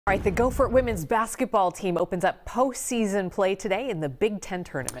All right, the Gopher women's basketball team opens up postseason play today in the Big Ten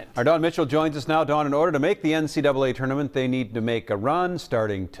tournament. Our Dawn Mitchell joins us now. Dawn, in order to make the NCAA tournament, they need to make a run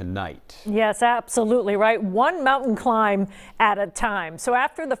starting tonight. Yes, absolutely right. One mountain climb at a time. So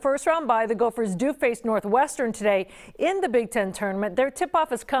after the first round bye, the Gophers do face Northwestern today in the Big Ten tournament. Their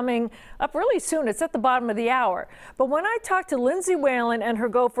tip-off is coming up really soon. It's at the bottom of the hour. But when I talked to Lindsay Whalen and her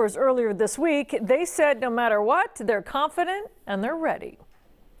Gophers earlier this week, they said no matter what, they're confident and they're ready.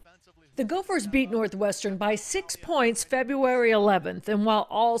 The Gophers beat Northwestern by 6 points February 11th, and while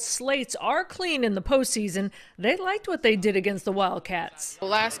all slates are clean in the postseason, they liked what they did against the Wildcats. The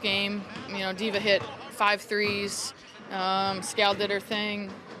last game, Diva hit 5 threes, Scal did her thing,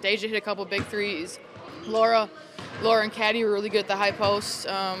 Deja hit a couple big threes, Laura and Caddy were really good at the high post.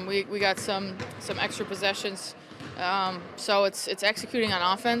 We got some extra possessions. So it's executing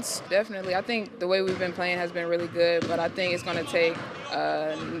on offense. Definitely. I think the way we've been playing has been really good, but I think it's going to take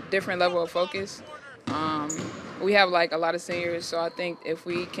a different level of focus. We have a lot of seniors, so I think if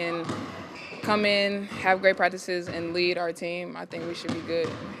we can come in, have great practices, and lead our team, I think we should be good,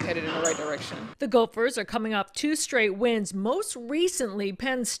 headed in the right direction. The Gophers are coming off 2 straight wins, most recently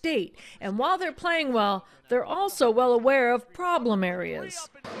Penn State. And while they're playing well, they're also well aware of problem areas.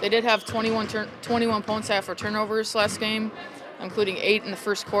 They did have 21 points after turnovers last game, including 8 in the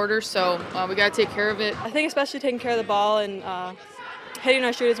first quarter, so we got to take care of it. I think especially taking care of the ball and hitting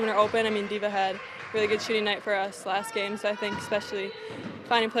our shooters when they're open. I mean, Diva had a really good shooting night for us last game, so I think especially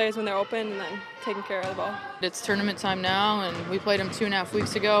finding players when they're open and then taking care of the ball. It's tournament time now, and we played them 2.5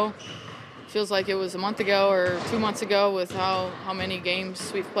 weeks ago. Feels like it was a month ago or 2 months ago with how many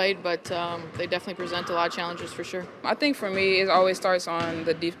games we've played, but they definitely present a lot of challenges for sure. I think for me, it always starts on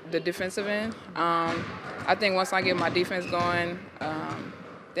the defensive end. I think once I get my defense going,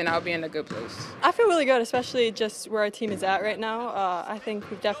 then I'll be in a good place. I feel really good, especially just where our team is at right now. I think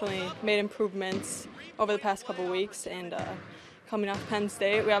we've definitely made improvements over the past couple weeks, and coming off Penn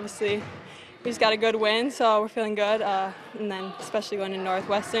State, we just got a good win, so we're feeling good. And then especially going to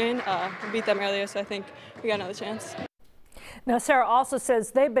Northwestern, we beat them earlier, so I think we got another chance. Now, Sarah also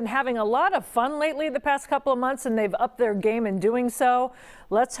says they've been having a lot of fun lately the past couple of months, and they've upped their game in doing so.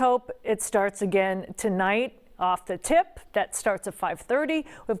 Let's hope it starts again tonight. Off the tip, that starts at 5:30.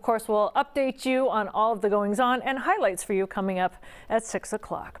 Of course, we'll update you on all of the goings on and highlights for you coming up at 6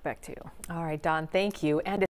 o'clock. Back to you. All right, Dawn, thank you. And